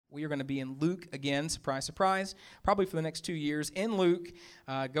We are going to be in Luke again, surprise, surprise, probably for the next 2 years in Luke,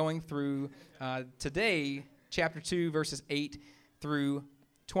 going through today, chapter 2, verses 8 through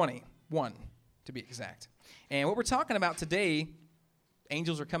 21, to be exact. And what we're talking about today,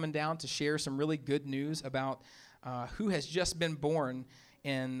 angels are coming down to share some really good news about who has just been born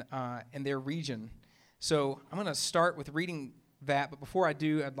in their region. So I'm going to start with reading that, but before I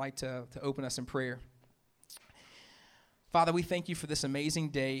do, I'd like to open us in prayer. Father, we thank you for this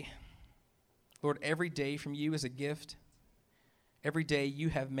amazing day. Lord, every day from you is a gift. Every day you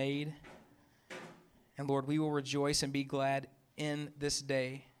have made. And Lord, we will rejoice and be glad in this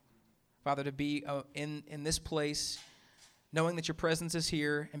day. Father, to be in this place, knowing that your presence is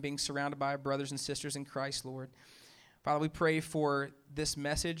here and being surrounded by our brothers and sisters in Christ, Lord. Father, we pray for this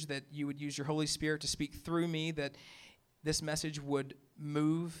message, that you would use your Holy Spirit to speak through me, that this message would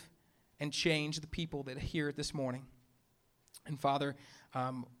move and change the people that hear it this morning. And Father,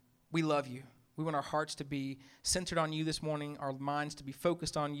 we love you. We want our hearts to be centered on you this morning, our minds to be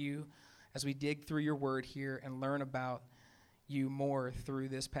focused on you as we dig through your word here and learn about you more through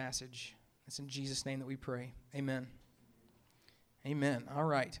this passage. It's in Jesus' name that we pray. Amen. Amen. All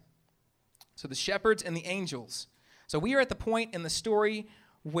right. So the shepherds and the angels. So we are at the point in the story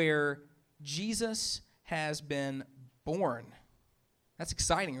where Jesus has been born. That's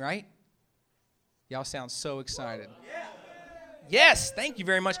exciting, right? Y'all sound so excited. Yes, thank you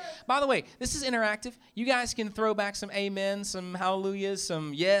very much. By the way, this is interactive. You guys can throw back some amen, some hallelujahs,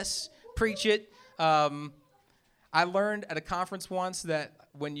 some yes, preach it. I learned at a conference once that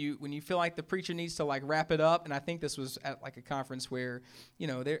when you feel like the preacher needs to like wrap it up, and I think this was at like a conference where, you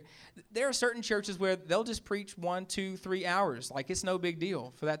know, there are certain churches where they'll just preach 1, 2, 3 hours. Like it's no big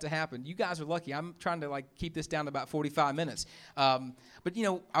deal for that to happen. You guys are lucky. I'm trying to like keep this down to about 45 minutes. But you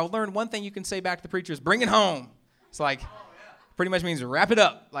know, I learned one thing you can say back to the preacher is bring it home. It's like pretty much means wrap it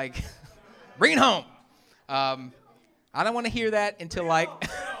up. Like bring it home. I don't want to hear that until like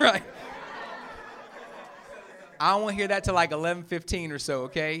right. I don't want to hear that till like 11:15 or so,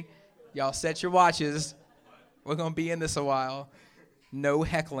 okay? Y'all set your watches. We're going to be in this a while. No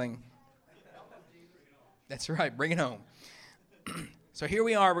heckling. That's right. Bring it home. So here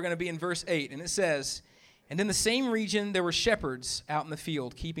we are. We're going to be in verse 8. And it says, "And in the same region there were shepherds out in the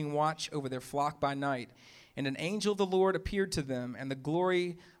field, keeping watch over their flock by night. And an angel of the Lord appeared to them, and the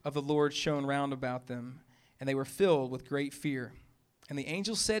glory of the Lord shone round about them. And they were filled with great fear. And the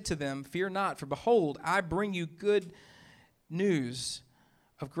angel said to them, 'Fear not, for behold, I bring you good news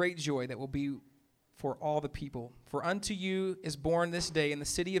of great joy that will be for all the people. For unto you is born this day in the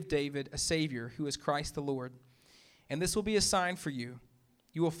city of David a Savior, who is Christ the Lord. And this will be a sign for you.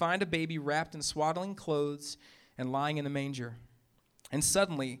 You will find a baby wrapped in swaddling clothes and lying in a manger.' And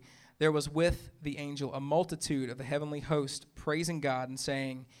suddenly there was with the angel a multitude of the heavenly host, praising God and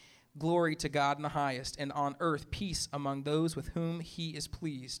saying, 'Glory to God in the highest, and on earth peace among those with whom he is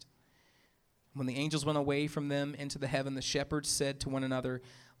pleased.' When the angels went away from them into the heaven, the shepherds said to one another,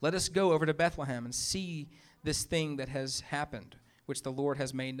 'Let us go over to Bethlehem and see this thing that has happened, which the Lord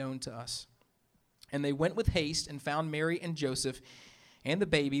has made known to us.' And they went with haste and found Mary and Joseph and the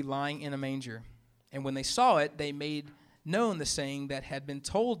baby lying in a manger. And when they saw it, they made known the saying that had been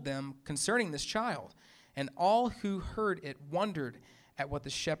told them concerning this child. And all who heard it wondered at what the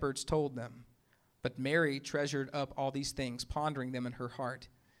shepherds told them. But Mary treasured up all these things, pondering them in her heart.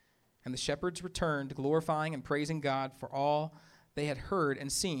 And the shepherds returned, glorifying and praising God for all they had heard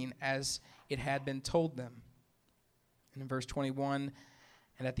and seen as it had been told them." And in verse 21,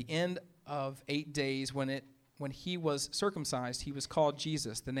 "And at the end of 8 days, when he was circumcised, he was called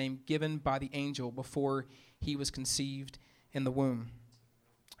Jesus, the name given by the angel before he was conceived in the womb."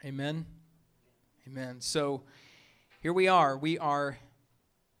 Amen. Amen. So here we are. We are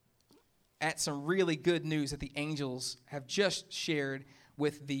at some really good news that the angels have just shared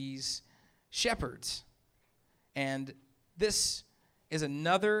with these shepherds. And this is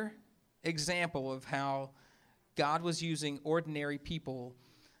another example of how God was using ordinary people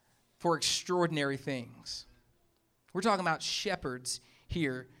for extraordinary things. We're talking about shepherds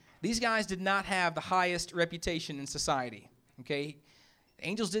here. These guys did not have the highest reputation in society, okay?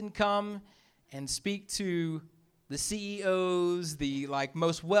 Angels didn't come and speak to the CEOs, the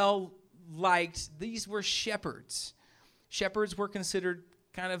most well-liked. These were shepherds. Shepherds were considered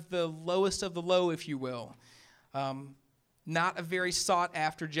kind of the lowest of the low, if you will. Not a very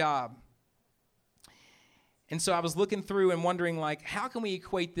sought-after job. And so I was looking through and wondering, how can we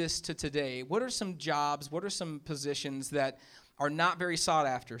equate this to today? What are some jobs, what are some positions that are not very sought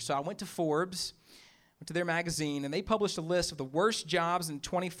after? So I went to Forbes, went to their magazine, and they published a list of the worst jobs in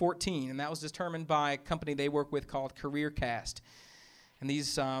 2014, and that was determined by a company they work with called CareerCast. And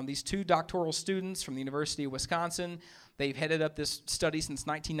these two doctoral students from the University of Wisconsin, they've headed up this study since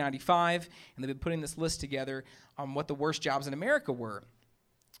 1995, and they've been putting this list together on what the worst jobs in America were.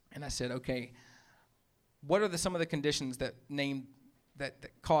 And I said, okay, what are some of the conditions that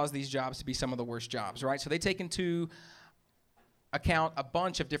cause these jobs to be some of the worst jobs, right? So they take into account a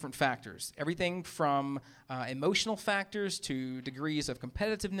bunch of different factors, everything from emotional factors to degrees of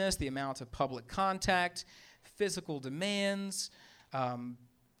competitiveness, the amount of public contact, physical demands,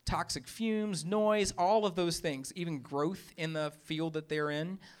 toxic fumes, noise, all of those things, even growth in the field that they're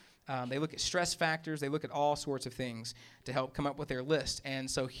in. They look at stress factors. They look at all sorts of things to help come up with their list.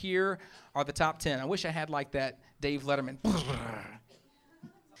 And so here are the top 10. I wish I had like that Dave Letterman.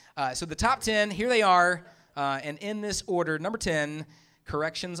 So the top 10, here they are. And in this order, number 10,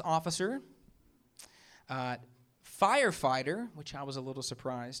 corrections officer, firefighter, which I was a little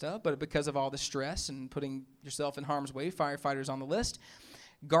surprised of, but because of all the stress and putting yourself in harm's way, firefighter's on the list.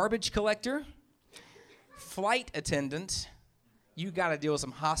 Garbage collector, flight attendant. You got to deal with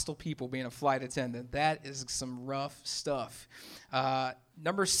some hostile people being a flight attendant. That is some rough stuff.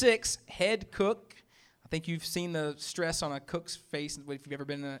 Number 6, head cook. I think you've seen the stress on a cook's face if you've ever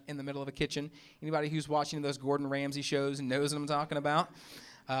been in the middle of a kitchen. Anybody who's watching those Gordon Ramsay shows and knows what I'm talking about.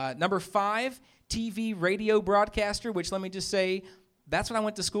 Number 5, TV radio broadcaster, which let me just say, that's what I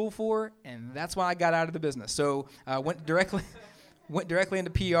went to school for, and that's why I got out of the business. So went directly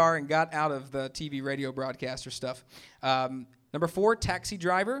into PR and got out of the TV radio broadcaster stuff. Number 4, taxi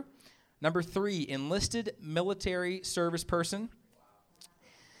driver. Number 3, enlisted military service person.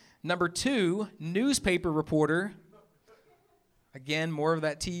 Number 2, newspaper reporter. Again, more of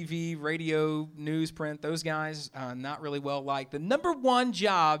that TV, radio, newsprint. Those guys, not really well liked. The number 1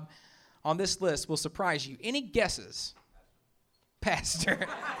 job on this list will surprise you. Any guesses? Pastor.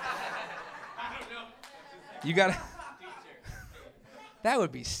 You got to... That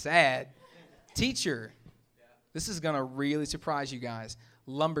would be sad. Teacher. This is going to really surprise you guys.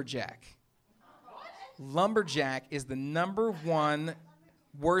 Lumberjack. Lumberjack is the number 1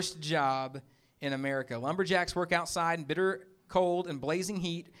 worst job in America. Lumberjacks work outside in bitter cold and blazing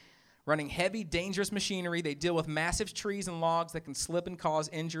heat, running heavy, dangerous machinery. They deal with massive trees and logs that can slip and cause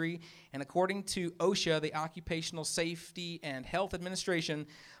injury. And according to OSHA, the Occupational Safety and Health Administration,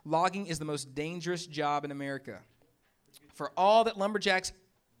 logging is the most dangerous job in America. For all that lumberjacks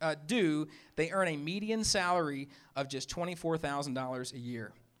do, they earn a median salary of just $24,000 a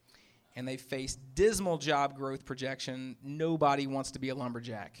year. And they face dismal job growth projection. Nobody wants to be a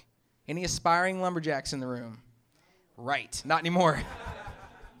lumberjack. Any aspiring lumberjacks in the room? Right. Not anymore.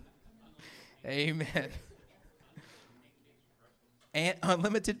 Amen. And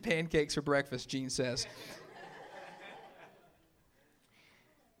unlimited pancakes for breakfast, Gene says.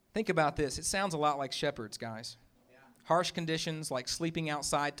 Think about this. It sounds a lot like shepherds, guys. Harsh conditions like sleeping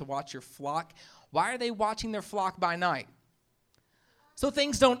outside to watch your flock. Why are they watching their flock by night? So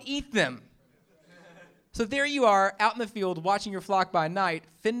things don't eat them. So there you are out in the field watching your flock by night,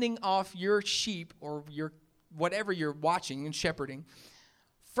 fending off your sheep or your whatever you're watching and shepherding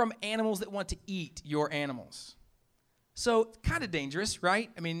from animals that want to eat your animals. So kind of dangerous, right?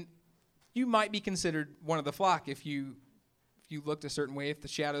 I mean, you might be considered one of the flock if you looked a certain way, if the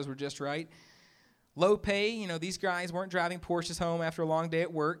shadows were just right. Low pay, these guys weren't driving Porsches home after a long day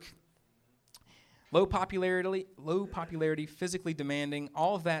at work. Low popularity, physically demanding,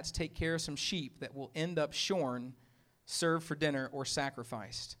 all of that to take care of some sheep that will end up shorn, served for dinner, or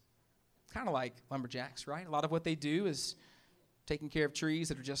sacrificed. Kind of like lumberjacks, right? A lot of what they do is taking care of trees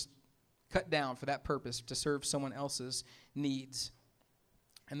that are just cut down for that purpose, to serve someone else's needs.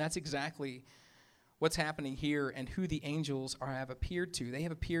 And that's exactly what's happening here and who the angels have appeared to. They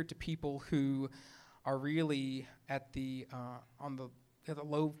have appeared to people who are really at the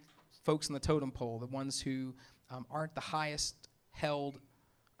low folks in the totem pole, the ones who aren't the highest held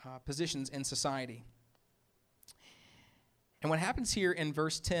positions in society. And what happens here in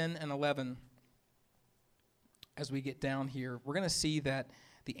verse 10 and 11, as we get down here, we're going to see that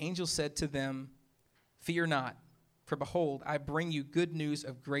the angel said to them, "Fear not, for behold, I bring you good news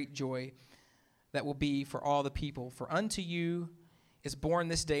of great joy that will be for all the people. For unto you is born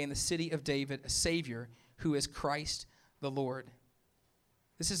this day in the city of David a Savior, who is Christ the Lord."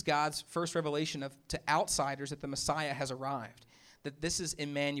 This is God's first revelation to outsiders that the Messiah has arrived, that this is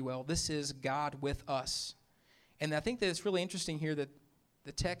Emmanuel, this is God with us. And I think that it's really interesting here that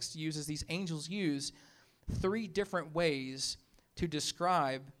the text uses, these angels use 3 different ways to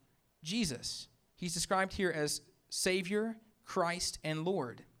describe Jesus. He's described here as Savior, Christ, and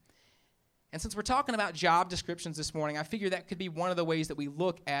Lord. And since we're talking about job descriptions this morning, I figure that could be one of the ways that we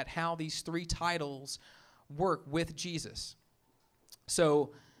look at how these 3 titles work with Jesus.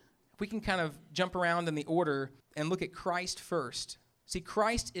 So if we can kind of jump around in the order and look at Christ first. See,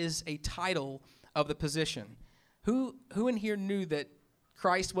 Christ is a title of the position. Who in here knew that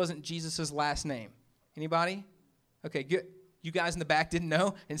Christ wasn't Jesus' last name? Anybody? Okay, good. You guys in the back didn't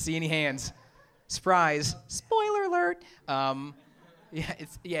know? Didn't see any hands. Surprise. Spoiler alert.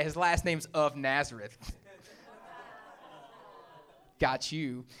 His last name's of Nazareth. Got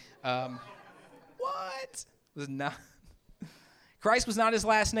you. What? Was not. Christ was not his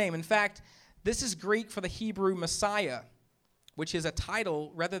last name. In fact, this is Greek for the Hebrew Messiah, which is a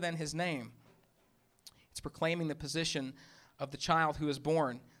title rather than his name. It's proclaiming the position of the child who is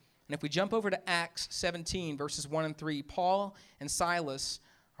born. And if we jump over to Acts 17, verses 1 and 3, Paul and Silas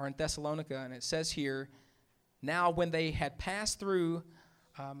are in Thessalonica, and it says here, now when they had passed through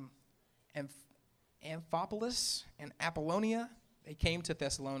Amphipolis and Apollonia, they came to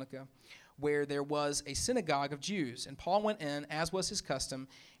Thessalonica, where there was a synagogue of Jews. And Paul went in, as was his custom,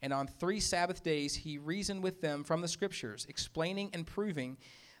 and on 3 Sabbath days he reasoned with them from the Scriptures, explaining and proving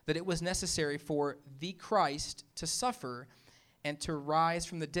that it was necessary for the Christ to suffer and to rise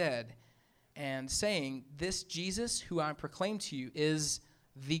from the dead, and saying, this Jesus who I proclaim to you is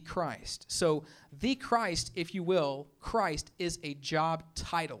the Christ. So the Christ, if you will, Christ is a job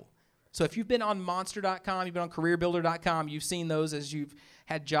title. So if you've been on monster.com, you've been on careerbuilder.com, you've seen those as you've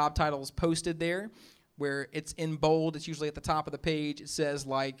had job titles posted there, where it's in bold. It's usually at the top of the page. It says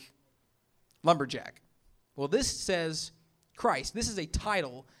like lumberjack. Well, this says Christ. This is a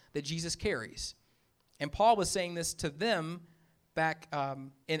title that Jesus carries. And Paul was saying this to them back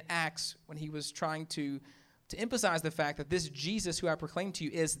in Acts when he was trying to emphasize the fact that this Jesus who I proclaim to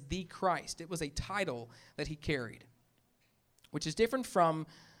you is the Christ. It was a title that he carried, which is different from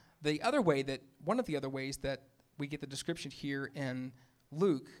one of the other ways that we get the description here in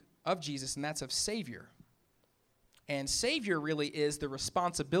Luke of Jesus, and that's of Savior. And Savior really is the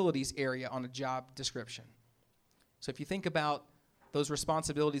responsibilities area on a job description. So if you think about those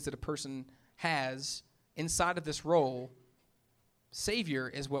responsibilities that a person has inside of this role, Savior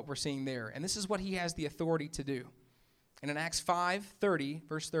is what we're seeing there. And this is what he has the authority to do. And in Acts 5:30,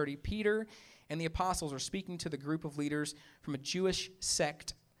 verse 30, Peter and the apostles are speaking to the group of leaders from a Jewish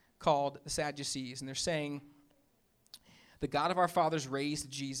sect called the Sadducees. And they're saying, the God of our fathers raised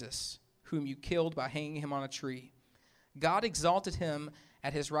Jesus, whom you killed by hanging him on a tree. God exalted him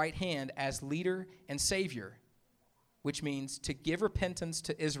at his right hand as leader and Savior, which means to give repentance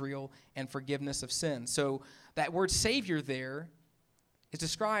to Israel and forgiveness of sins. So that word Savior there is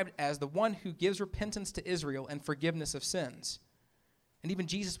described as the one who gives repentance to Israel and forgiveness of sins. And even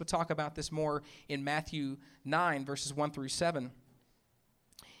Jesus would talk about this more in Matthew 9, verses 1 through 7.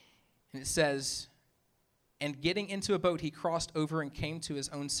 And it says, and getting into a boat, he crossed over and came to his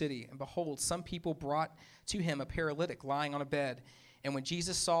own city. And behold, some people brought to him a paralytic lying on a bed. And when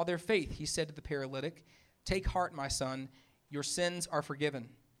Jesus saw their faith, he said to the paralytic, take heart, my son, your sins are forgiven.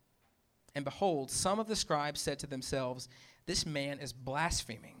 And behold, some of the scribes said to themselves, this man is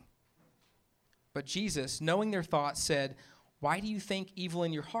blaspheming. But Jesus, knowing their thoughts, said, why do you think evil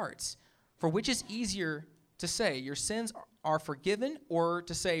in your hearts? For which is easier to say, your sins are forgiven, or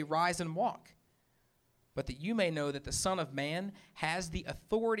to say, rise and walk? But that you may know that the Son of Man has the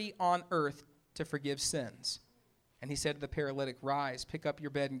authority on earth to forgive sins. And he said to the paralytic, rise, pick up your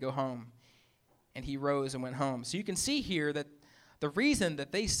bed and go home. And he rose and went home. So you can see here that the reason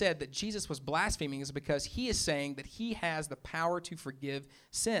that they said that Jesus was blaspheming is because he is saying that he has the power to forgive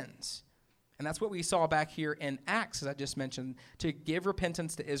sins. And that's what we saw back here in Acts, as I just mentioned, to give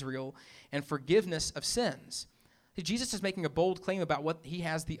repentance to Israel and forgiveness of sins. Jesus is making a bold claim about what he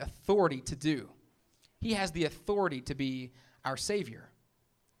has the authority to do. He has the authority to be our Savior.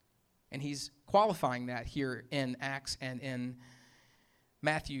 And he's qualifying that here in Acts and in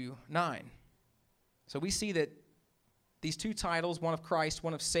Matthew 9. So we see that these two titles, one of Christ,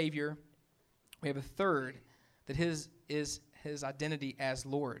 one of Savior, we have a third that is his identity as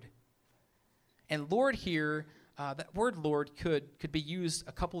Lord. And Lord here, that word Lord could be used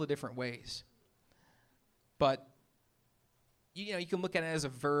a couple of different ways. But you can look at it as a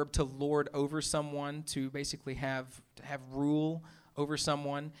verb to lord over someone, to basically have rule over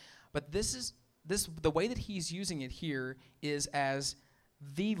someone. But the way that he's using it here is as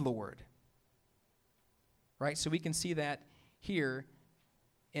the Lord. Right? So we can see that here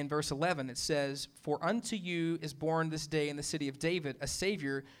in verse 11. It says, for unto you is born this day in the city of David a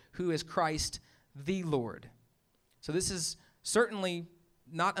Savior, who is Christ the Lord. So this is certainly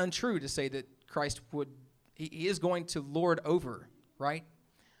not untrue to say that Christ he is going to lord over, right?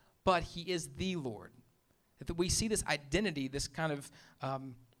 But he is the Lord. That we see this identity, this kind of,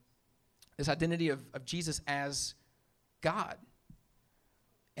 this identity of Jesus as God.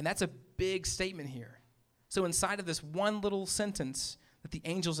 And that's a big statement here. So inside of this one little sentence that the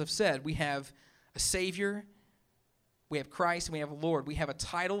angels have said, we have a Savior, we have Christ, and we have a Lord. We have a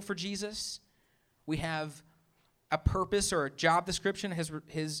title for Jesus. We have a purpose or a job description,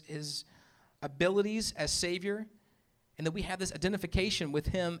 his abilities as Savior, and that we have this identification with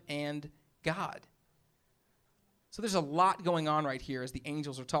him and God. So there's a lot going on right here as the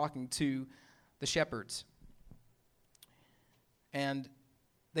angels are talking to the shepherds. And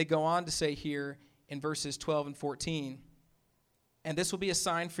they go on to say here in verses 12 and 14, and this will be a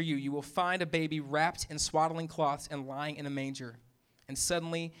sign for you. You will find a baby wrapped in swaddling cloths and lying in a manger. And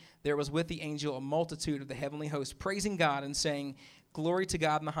suddenly there was with the angel a multitude of the heavenly host, praising God and saying, Glory to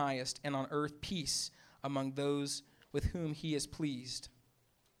God in the highest, and on earth peace among those with whom he is pleased.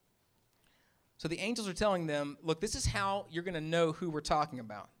 So the angels are telling them, look, this is how you're going to know who we're talking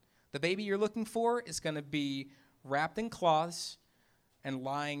about. The baby you're looking for is going to be wrapped in cloths and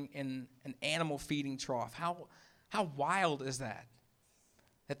lying in an animal feeding trough. How wild is that?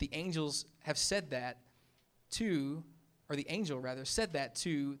 That the angels have said that to, or the angel rather, said that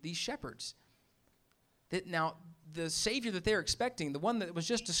to these shepherds. That now, the Savior that they're expecting, the one that was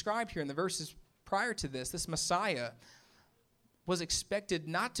just described here in the verses prior to this Messiah, was expected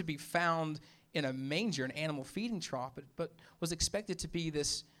not to be found in a manger, an animal feeding trough, but was expected to be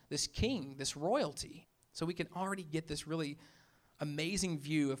this king, this royalty. So we can already get this really amazing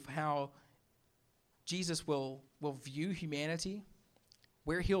view of how Jesus will view humanity,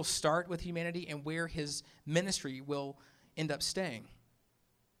 where he'll start with humanity, and where his ministry will end up staying.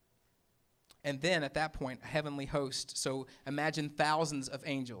 And then at that point, a heavenly host. So imagine thousands of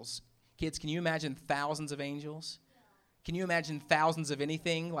angels. Kids, can you imagine thousands of angels? Can you imagine thousands of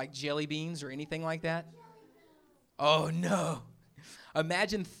anything like jelly beans or anything like that? Oh, no.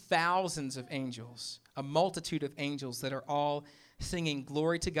 Imagine thousands of angels, a multitude of angels that are all singing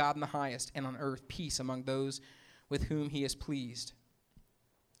glory to God in the highest, and on earth peace among those with whom he is pleased.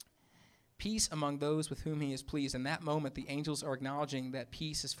 Peace among those with whom he is pleased. In that moment, the angels are acknowledging that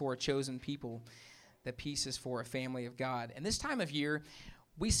peace is for a chosen people, that peace is for a family of God. And this time of year,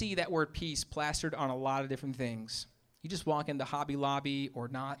 we see that word peace plastered on a lot of different things. You just walk into Hobby Lobby or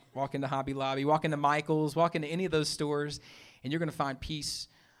not walk into Hobby Lobby, walk into Michael's, walk into any of those stores, and you're going to find peace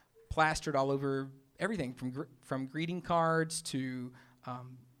plastered all over everything from greeting cards to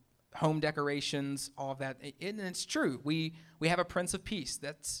home decorations, all of that. And it's true. We have a Prince of Peace.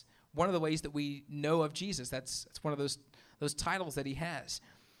 That's one of the ways that we know of Jesus. That's one of those titles that he has.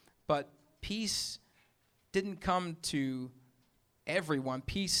 But peace didn't come to everyone.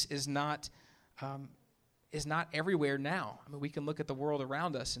 Peace is not everywhere now. I mean, we can look at the world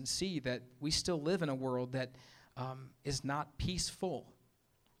around us and see that we still live in a world that is not peaceful.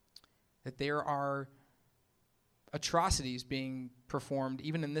 That there are atrocities being performed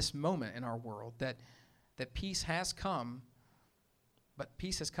even in this moment in our world. That peace has come, but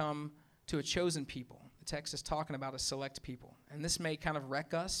peace has come to a chosen people. The text is talking about a select people. And this may kind of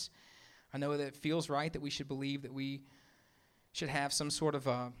wreck us. I know that it feels right that we should believe that we should have some sort of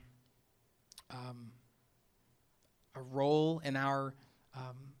a role in our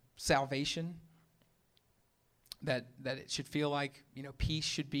salvation, that it should feel like, peace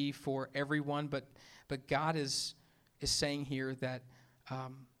should be for everyone, but God is saying here that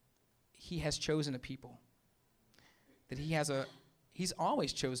he has chosen a people, that he's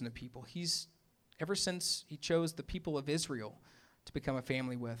always chosen a people. Ever since he chose the people of Israel to become a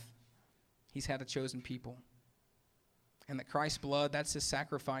family with, he's had a chosen people. And that Christ's blood, that's his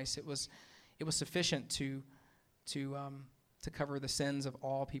sacrifice. It was sufficient to cover the sins of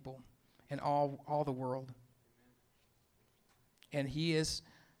all people and all the world. And he is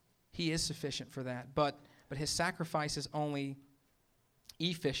sufficient for that. But his sacrifice is only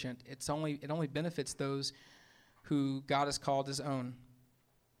efficient. It only benefits those who God has called his own,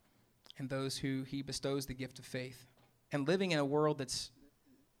 and those who he bestows the gift of faith. And living in a world that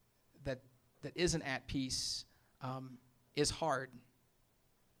isn't at peace is hard.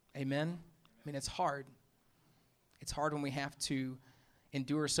 Amen? I mean, it's hard. It's hard when we have to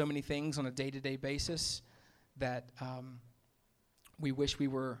endure so many things on a day-to-day basis that we wish we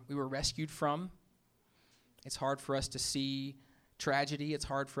were rescued from. It's hard for us to see tragedy. It's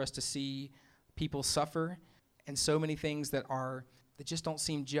hard for us to see people suffer, and so many things that just don't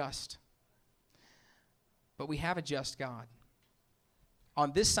seem just. But we have a just God.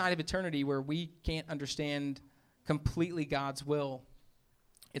 On this side of eternity, where we can't understand completely God's will,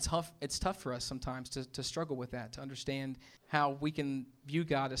 it's tough for us sometimes to struggle with that, to understand how we can view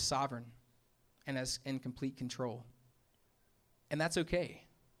God as sovereign and as in complete control. And that's okay.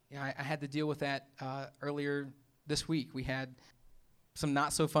 I had to deal with that earlier this week. We had some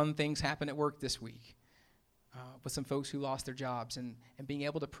not so fun things happen at work this week with some folks who lost their jobs, and being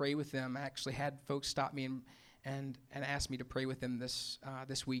able to pray with them. I actually had folks stop me and ask me to pray with them this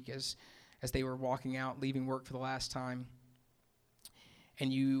week as they were walking out, leaving work for the last time.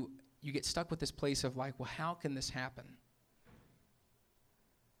 And you get stuck with this place of like, well, how can this happen?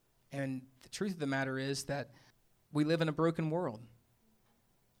 And the truth of the matter is that we live in a broken world.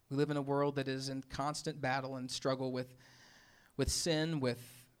 We live in a world that is in constant battle and struggle with sin, with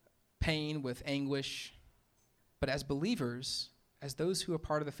pain, with anguish. But as believers, as those who are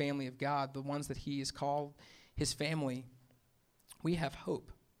part of the family of God, the ones that he has called his family, we have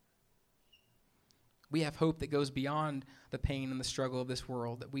hope. We have hope that goes beyond the pain and the struggle of this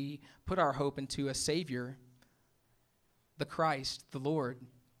world, that we put our hope into a Savior, the Christ, the Lord,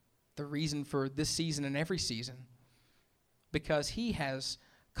 the reason for this season and every season, because he has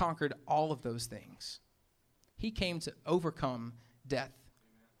conquered all of those things. He came to overcome death.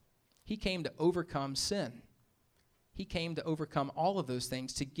 He came to overcome sin. He came to overcome all of those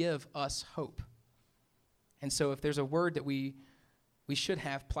things to give us hope. And so if there's a word that we should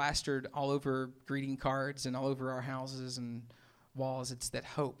have plastered all over greeting cards and all over our houses and walls, it's that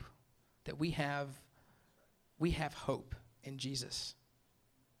hope, that we have hope in Jesus.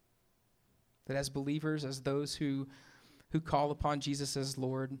 That as believers, as those who call upon Jesus as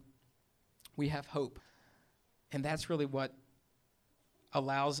Lord, we have hope. And that's really what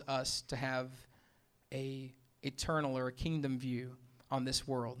allows us to have a eternal or a kingdom view on this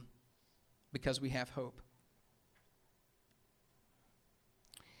world, because we have hope.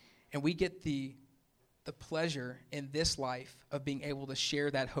 And we get the pleasure in this life of being able to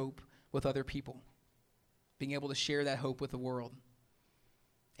share that hope with other people, being able to share that hope with the world.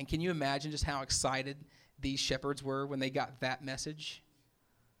 And can you imagine just how excited these shepherds were when they got that message?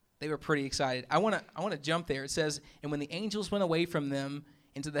 They were pretty excited. I want to jump there. It says, and when the angels went away from them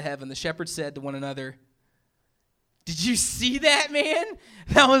into the heaven, the shepherds said to one another, "Did you see that, man?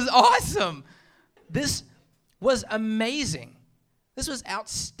 That was awesome. This was amazing. This was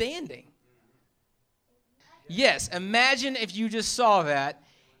outstanding." Yes, imagine if you just saw that.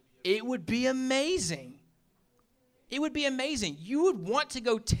 It would be amazing. It would be amazing. You would want to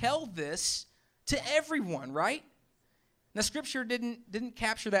go tell this to everyone, right? Now, Scripture didn't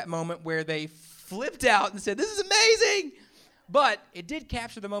capture that moment where they flipped out and said, "This is amazing." But it did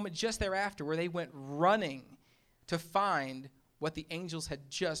capture the moment just thereafter where they went running to find what the angel had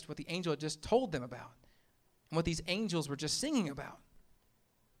just told them about, and what these angels were just singing about.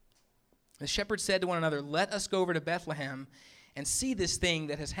 The shepherds said to one another, "Let us go over to Bethlehem and see this thing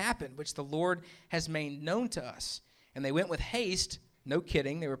that has happened, which the Lord has made known to us." And they went with haste, no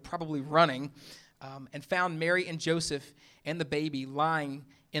kidding, they were probably running, and found Mary and Joseph and the baby lying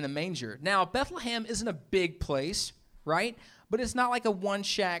in a manger. Now, Bethlehem isn't a big place, right? But it's not like a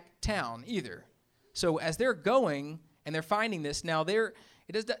one-shack town either. So as they're going and they're finding this, now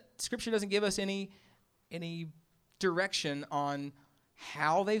Scripture doesn't give us any direction on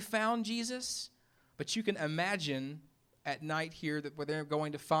how they found Jesus, but you can imagine at night here that where they're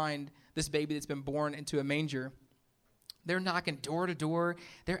going to find this baby that's been born into a manger. They're knocking door to door.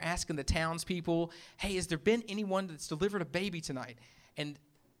 They're asking the townspeople, "Hey, has there been anyone that's delivered a baby tonight?" And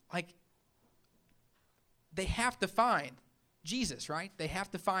they have to find Jesus, right? They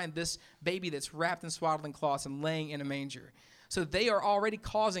have to find this baby that's wrapped in swaddling cloths and laying in a manger. So they are already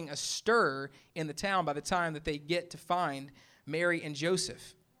causing a stir in the town by the time that they get to find Mary and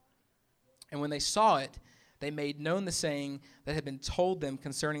Joseph. And when they saw it, they made known the saying that had been told them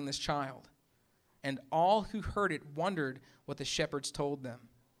concerning this child. And all who heard it wondered what the shepherds told them.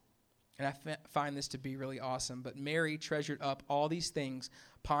 And I find this to be really awesome. But Mary treasured up all these things,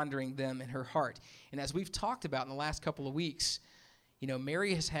 pondering them in her heart. And as we've talked about in the last couple of weeks,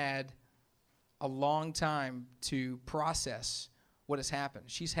 Mary has had a long time to process what has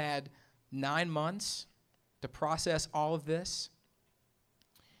happened. She's had 9 months to process all of this.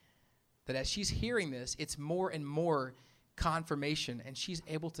 That as she's hearing this, it's more and more confirmation, and she's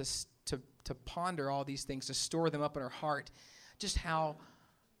able to ponder all these things, to store them up in her heart. Just how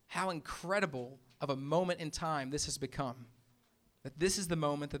incredible of a moment in time this has become. That this is the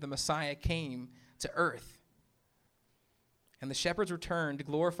moment that the Messiah came to earth. And the shepherds returned,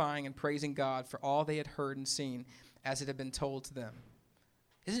 glorifying and praising God for all they had heard and seen as it had been told to them.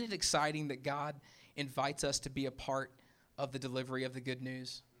 Isn't it exciting that God invites us to be a part of the delivery of the good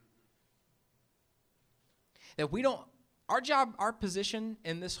news? That our job, our position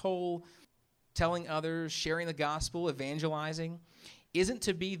in this whole telling others, sharing the gospel, evangelizing, isn't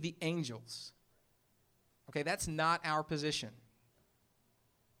to be the angels. Okay, that's not our position.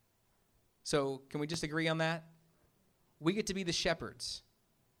 So can we just agree on that? We get to be the shepherds.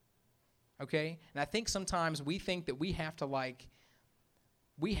 Okay? And I think sometimes we think that we have to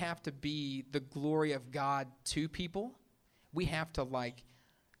be the glory of God to people. We have to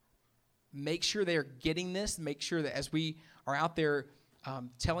make sure they're getting this, make sure that as we are out there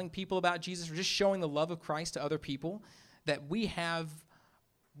telling people about Jesus or just showing the love of Christ to other people, that we have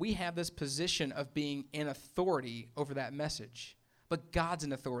this position of being in authority over that message. But God's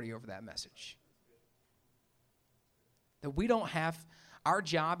in authority over that message. That we don't have, our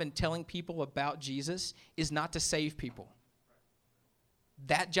job in telling people about Jesus is not to save people.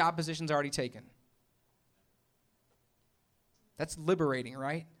 That job position's already taken. That's liberating,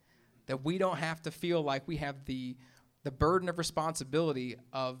 right? That we don't have to feel like we have the burden of responsibility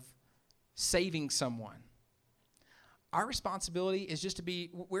of saving someone. Our responsibility is just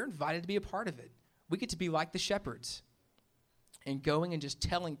we're invited to be a part of it. We get to be like the shepherds and going and just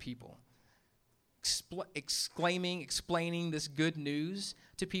telling people, explaining this good news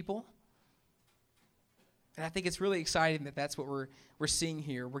to people. And I think it's really exciting that that's what we're seeing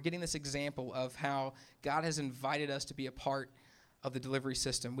here. We're getting this example of how God has invited us to be a part of the delivery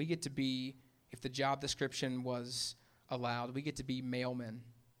system. We get to be, if the job description was allowed, we get to be mailmen.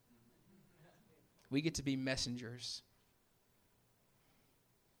 We get to be messengers,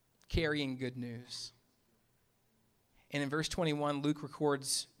 carrying good news. And in verse 21, Luke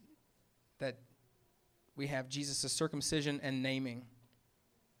records that we have Jesus' circumcision and naming.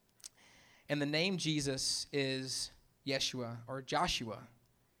 And the name Jesus is Yeshua, or Joshua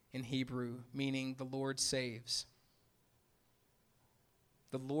in Hebrew, meaning the Lord saves.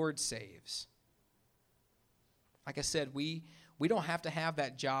 The Lord saves. Like I said, we don't have to have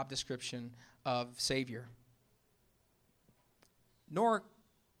that job description of Savior. Nor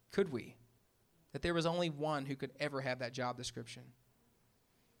could we. That there was only one who could ever have that job description.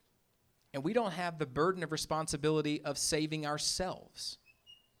 And we don't have the burden of responsibility of saving ourselves.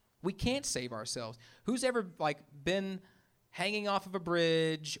 We can't save ourselves. Who's ever been hanging off of a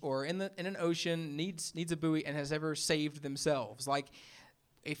bridge or in an ocean, needs a buoy, and has ever saved themselves?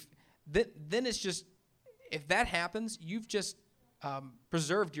 Then it's just, if that happens, you've just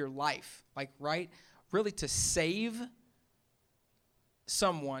preserved your life. Right? Really, to save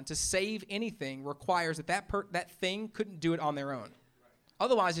someone, to save anything, requires that thing couldn't do it on their own.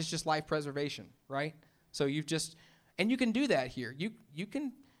 Otherwise, it's just life preservation, right? So and you can do that here. You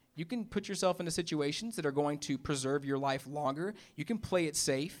can put yourself into situations that are going to preserve your life longer. You can play it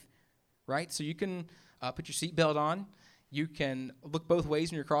safe, right? So you can put your seatbelt on. You can look both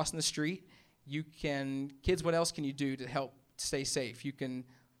ways when you're crossing the street. Kids, what else can you do to help stay safe? You can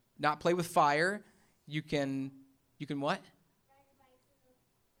not play with fire. You can what?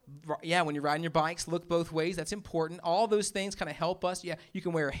 Yeah, when you're riding your bikes, look both ways. That's important. All those things kind of help us. Yeah, you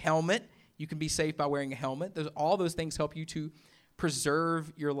can wear a helmet. You can be safe by wearing a helmet. All those things help you to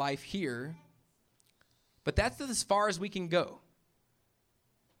preserve your life here. But that's as far as we can go.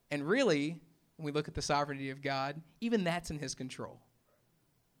 And really, when we look at the sovereignty of God, even that's in his control.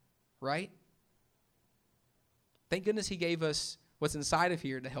 Right? Thank goodness he gave us what's inside of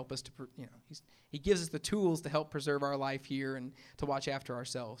here to help us to, he gives us the tools to help preserve our life here and to watch after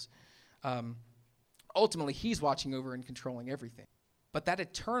ourselves. Ultimately, he's watching over and controlling everything. But that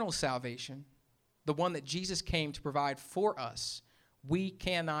eternal salvation, the one that Jesus came to provide for us, we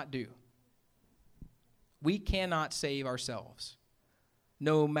cannot do. We cannot save ourselves.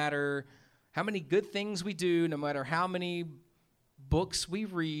 No matter how many good things we do, no matter how many books we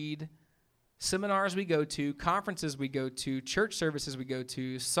read, seminars we go to, conferences we go to, church services we go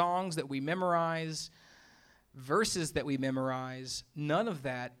to, songs that we memorize, verses that we memorize, none of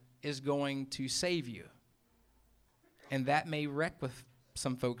that is going to save you. And that may wreck with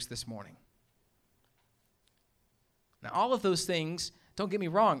some folks this morning. Now, all of those things, don't get me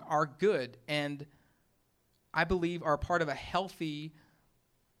wrong, are good and I believe are part of a healthy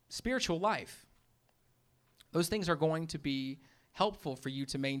spiritual life. Those things are going to be helpful for you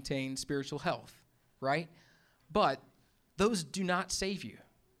to maintain spiritual health, right? But those do not save you.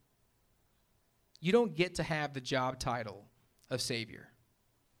 You don't get to have the job title of Savior.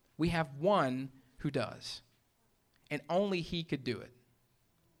 We have one who does, and only he could do it.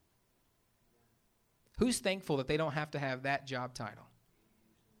 Who's thankful that they don't have to have that job title?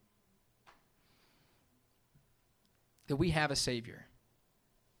 That we have a Savior.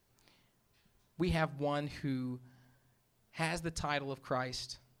 We have one who has the title of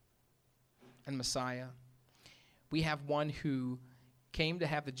Christ and Messiah. We have one who came to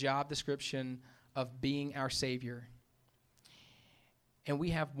have the job description of being our Savior. And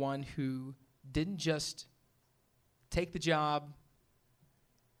we have one who didn't just take the job,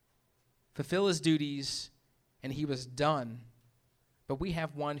 fulfill his duties, and he was done. But we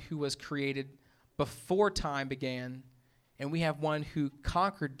have one who was created before time began, and we have one who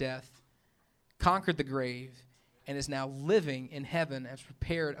conquered death, conquered the grave, and is now living in heaven and has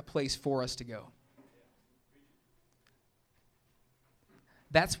prepared a place for us to go.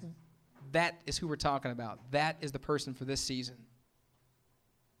 That is who we're talking about. That is the person for this season.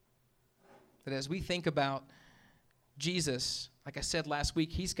 That as we think about Jesus, like I said last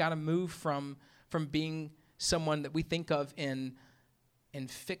week, he's got to move from being someone that we think of in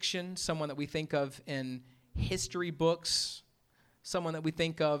fiction, someone that we think of in history books, someone that we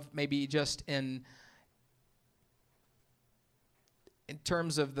think of maybe just in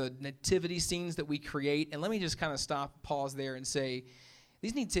terms of the nativity scenes that we create. And let me just kind of pause there and say,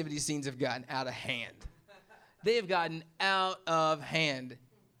 these nativity scenes have gotten out of hand. They have gotten out of hand.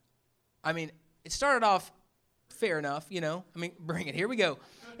 I mean, it started off fair enough, you know. I mean, bring it. Here we go.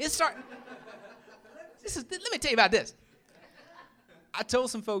 Let me tell you about this. I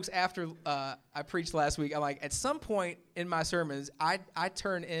told some folks after I preached last week, I'm like, at some point in my sermons, I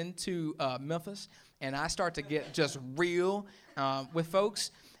turn into Memphis, and I start to get just real with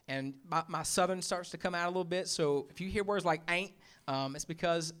folks, and my southern starts to come out a little bit. So if you hear words like ain't, it's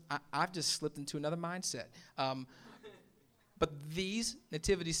because I've just slipped into another mindset. But these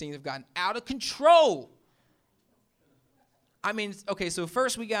nativity scenes have gotten out of control. I mean, okay, so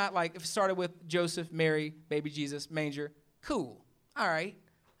first we got, like, if it started with Joseph, Mary, baby Jesus, manger, cool. All right,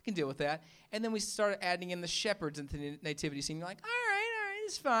 I can deal with that. And then we started adding in the shepherds into the nativity scene. You're like, all right,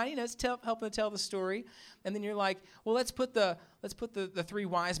 it's fine. You know, it's helping to tell the story. And then you're like, well, let's put the three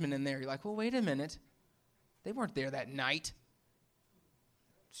wise men in there. You're like, well, wait a minute. They weren't there that night.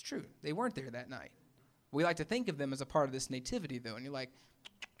 It's true. They weren't there that night. We like to think of them as a part of this nativity, though. And you're like,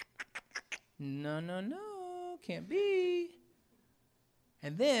 no, can't be.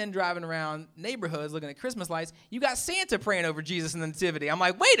 And then driving around neighborhoods looking at Christmas lights, you got Santa praying over Jesus in the nativity. I'm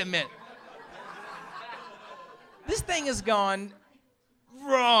like, wait a minute. This thing has gone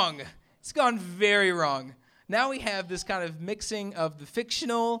wrong. It's gone very wrong. Now we have this kind of mixing of the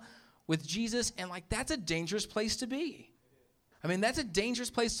fictional with Jesus, and like that's a dangerous place to be. I mean, that's a dangerous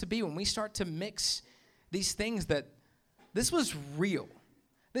place to be when we start to mix these things that this was real.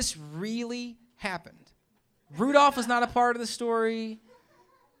 This really happened. Rudolph was not a part of the story.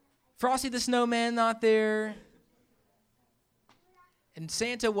 Frosty the Snowman not there. And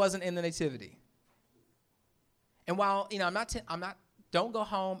Santa wasn't in the nativity. And while, you know, don't go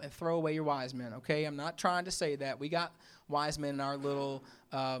home and throw away your wise men, okay? I'm not trying to say that. We got wise men in our little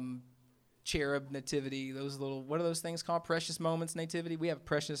cherub nativity, those little, what are those things called? Precious Moments nativity? We have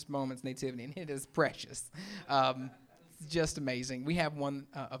Precious Moments nativity, and it is precious. It's just amazing. We have one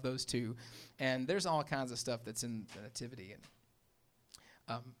of those too. And there's all kinds of stuff that's in the nativity.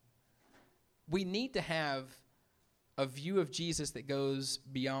 And we need to have a view of Jesus that goes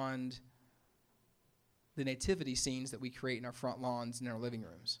beyond the nativity scenes that we create in our front lawns and in our living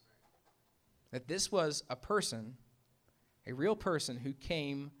rooms. That this was a person, a real person who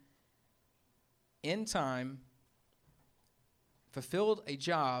came in time, fulfilled a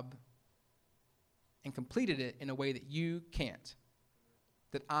job, and completed it in a way that you can't,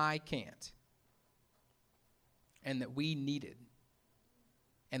 that I can't, and that we needed.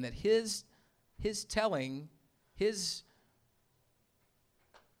 And that his telling, his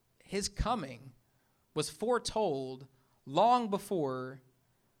coming was foretold long before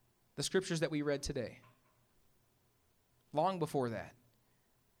the scriptures that we read today. Long before that.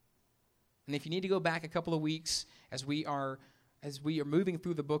 And if you need to go back a couple of weeks as we are moving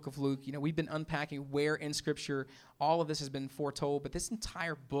through the book of Luke, you know, we've been unpacking where in Scripture all of this has been foretold, but this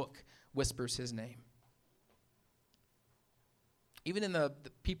entire book whispers his name. Even in the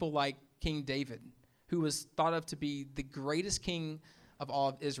people like King David, who was thought of to be the greatest king of all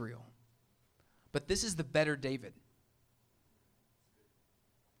of Israel. But this is the better David,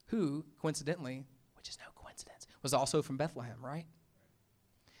 who, coincidentally, which is no coincidence, was also from Bethlehem, right?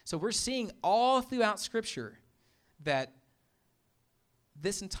 So we're seeing all throughout Scripture that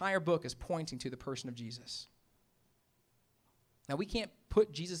this entire book is pointing to the person of Jesus. Now, we can't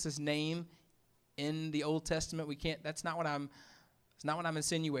put Jesus' name in the Old Testament. We can't. It's not what I'm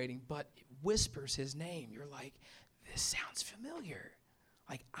insinuating, but it whispers his name. You're like, this sounds familiar.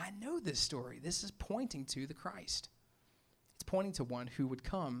 Like, I know this story. This is pointing to the Christ. It's pointing to one who would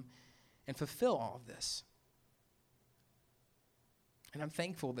come and fulfill all of this. And I'm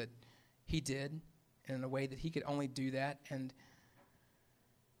thankful that he did in a way that he could only do that. And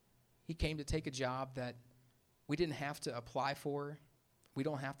he came to take a job that we didn't have to apply for. We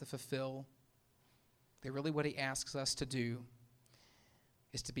don't have to fulfill. That really what he asks us to do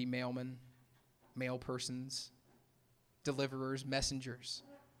is to be mailmen, mail persons, deliverers, messengers.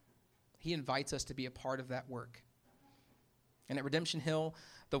 He invites us to be a part of that work. And at Redemption Hill,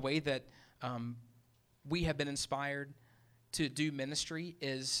 the way that we have been inspired to do ministry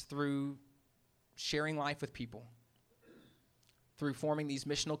is through sharing life with people, through forming these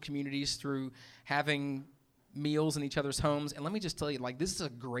missional communities, through having meals in each other's homes. And let me just tell you, like, this is a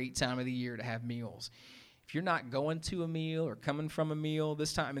great time of the year to have meals. If you're not going to a meal or coming from a meal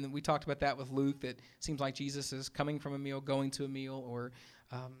this time, and we talked about that with Luke, that seems like Jesus is coming from a meal, going to a meal, or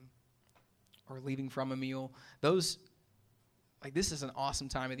leaving from a meal. This is an awesome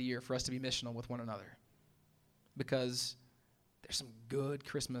time of the year for us to be missional with one another, because there's some good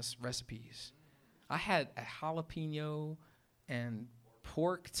Christmas recipes. I had a jalapeno and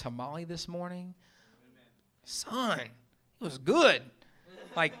pork tamale this morning. Son, it was good.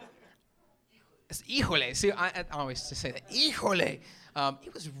 Like, it's híjole. See, I always just say that, híjole.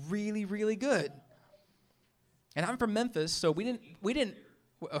 It was really, really good. And I'm from Memphis, so we didn't,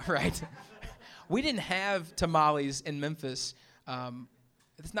 right? We didn't have tamales in Memphis.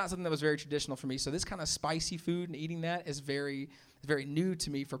 It's not something that was very traditional for me. So this kind of spicy food and eating that is very new to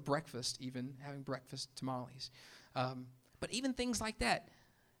me for breakfast, even having breakfast tamales. But even things like that,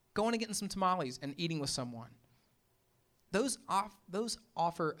 going and getting some tamales and eating with someone, those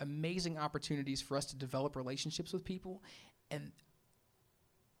offer amazing opportunities for us to develop relationships with people and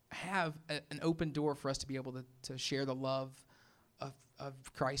have an open door for us to be able to share the love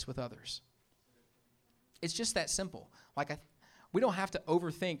of Christ with others. It's just that simple. Like, we don't have to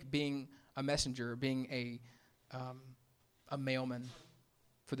overthink being a messenger, being a mailman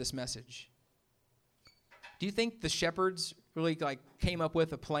for this message. Do you think the shepherds really came up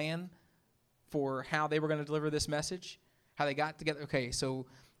with a plan for how they were going to deliver this message? How they got together? Okay, so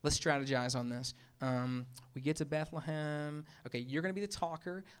let's strategize on this. We get to Bethlehem. Okay, you're going to be the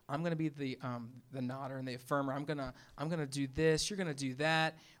talker. I'm going to be the nodder and the affirmer. I'm gonna do this. You're going to do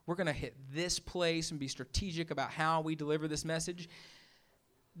that. We're going to hit this place and be strategic about how we deliver this message.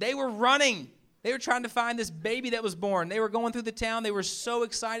 They were running. They were trying to find this baby that was born. They were going through the town. They were so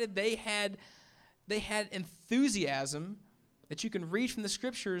excited. They had enthusiasm that you can read from the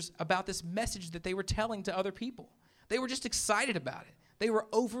scriptures about this message that they were telling to other people. They were just excited about it. They were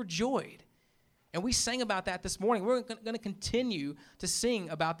overjoyed. And we sang about that this morning. We're going to continue to sing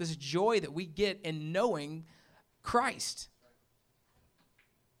about this joy that we get in knowing Christ.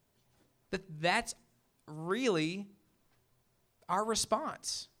 That's really our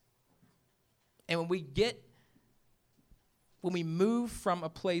response. And when we move from a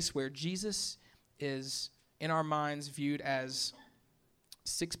place where Jesus is in our minds viewed as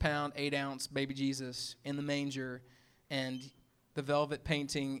 6-pound, 8-ounce baby Jesus in the manger, and the velvet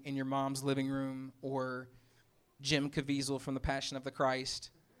painting in your mom's living room, or Jim Caviezel from The Passion of the Christ,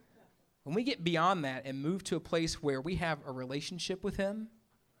 when we get beyond that and move to a place where we have a relationship with him,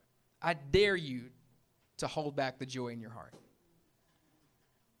 I dare you to hold back the joy in your heart.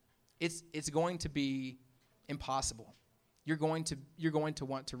 It's going to be impossible. You're going to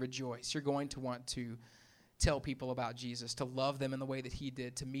want to rejoice. You're going to want to tell people about Jesus, to love them in the way that he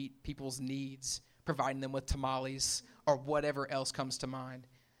did, to meet people's needs, providing them with tamales or whatever else comes to mind.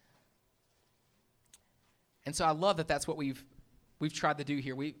 And so I love that that's what we've tried to do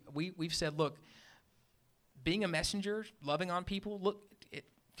here. We've said, look, being a messenger, loving on people, it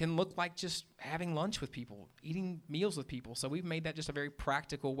can look like just having lunch with people, eating meals with people. So we've made that just a very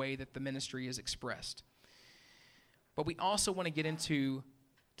practical way that the ministry is expressed. But we also want to get into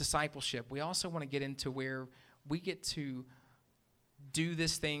discipleship. We also want to get into where we get to do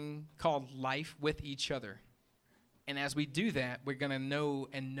this thing called life with each other. And as we do that, we're going to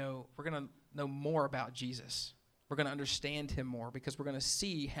know more about Jesus. We're going to understand him more, because we're going to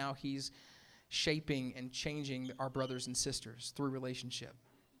see how he's shaping and changing our brothers and sisters through relationship.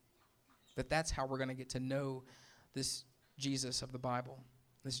 That's how we're going to get to know this Jesus of the Bible,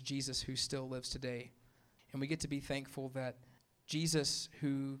 this Jesus who still lives today. And we get to be thankful that Jesus,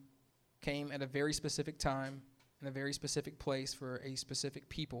 who came at a very specific time in a very specific place for a specific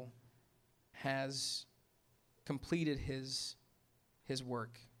people, has completed his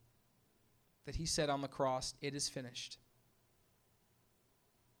work. That he said on the cross, "It is finished."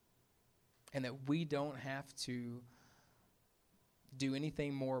 And that we don't have to do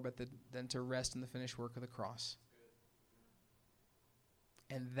anything more than to rest in the finished work of the cross.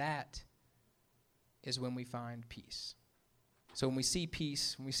 And that is when we find peace. So when we see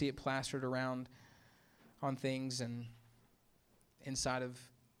peace, when we see it plastered around on things and inside of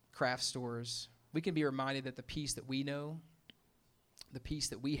craft stores, we can be reminded that the peace that we know, the peace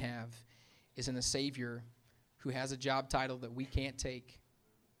that we have, is in a Savior who has a job title that we can't take,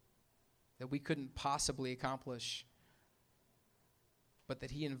 that we couldn't possibly accomplish, but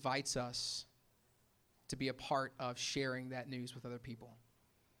that he invites us to be a part of sharing that news with other people.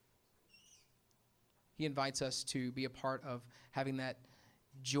 He invites us to be a part of having that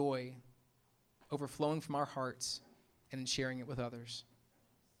joy overflowing from our hearts and in sharing it with others.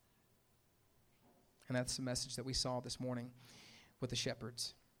 And that's the message that we saw this morning with the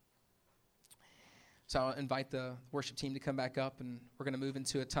shepherds. So I'll invite the worship team to come back up, and we're going to move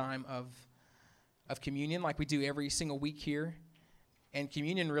into a time of communion like we do every single week here. And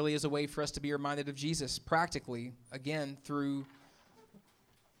communion really is a way for us to be reminded of Jesus practically, again, through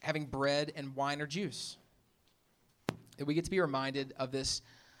having bread and wine or juice. That we get to be reminded of this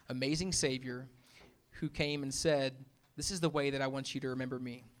amazing Savior who came and said, this is the way that I want you to remember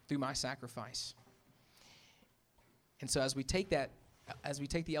me, through my sacrifice. And so as we take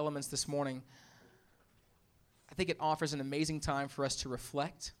the elements this morning, I think it offers an amazing time for us to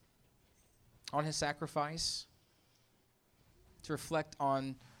reflect on his sacrifice, to reflect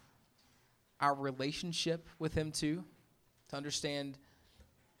on our relationship with him too, to understand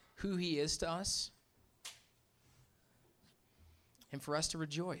who he is to us, and for us to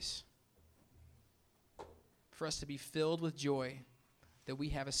rejoice, for us to be filled with joy that we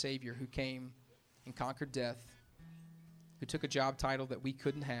have a Savior who came and conquered death, who took a job title that we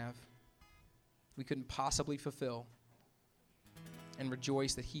couldn't have, we couldn't possibly fulfill, and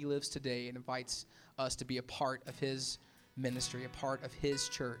rejoice that he lives today and invites us to be a part of his ministry, a part of his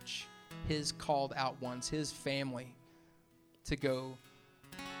church, his called out ones, his family, to go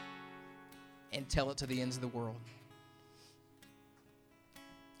and tell it to the ends of the world.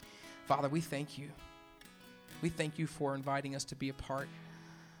 Father, we thank you. We thank you for inviting us to be a part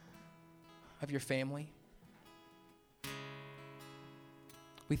of your family.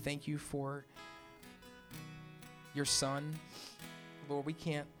 We thank you for your Son. Lord, we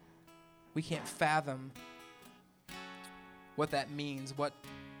can't fathom what that means, what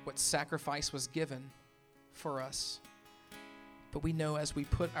sacrifice was given for us. But we know as we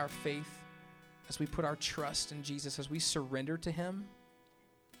put our faith, as we put our trust in Jesus, as we surrender to him,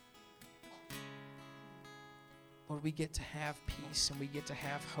 Lord, we get to have peace and we get to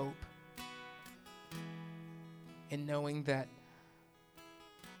have hope in knowing that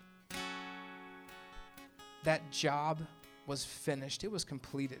that job was finished. It was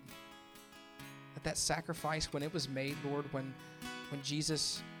completed. That sacrifice, when it was made, Lord, when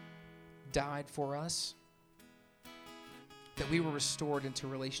Jesus died for us, that we were restored into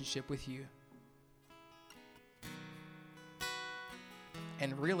relationship with you.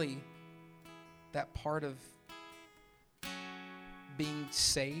 And really, that part of being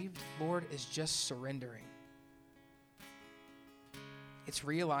saved, Lord, is just surrendering. It's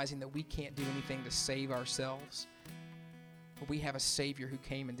realizing that we can't do anything to save ourselves, but we have a Savior who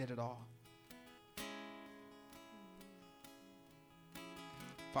came and did it all.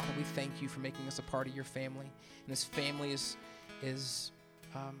 Father, we thank you for making us a part of your family. And this family is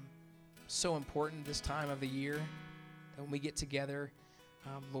so important this time of the year. That when we get together,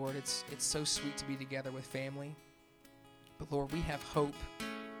 Lord, it's so sweet to be together with family. But Lord, we have hope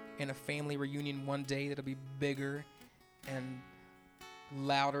in a family reunion one day that'll be bigger and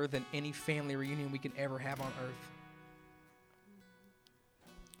louder than any family reunion we could ever have on earth.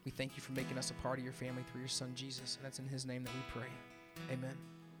 We thank you for making us a part of your family through your Son, Jesus. And that's in his name that we pray. Amen.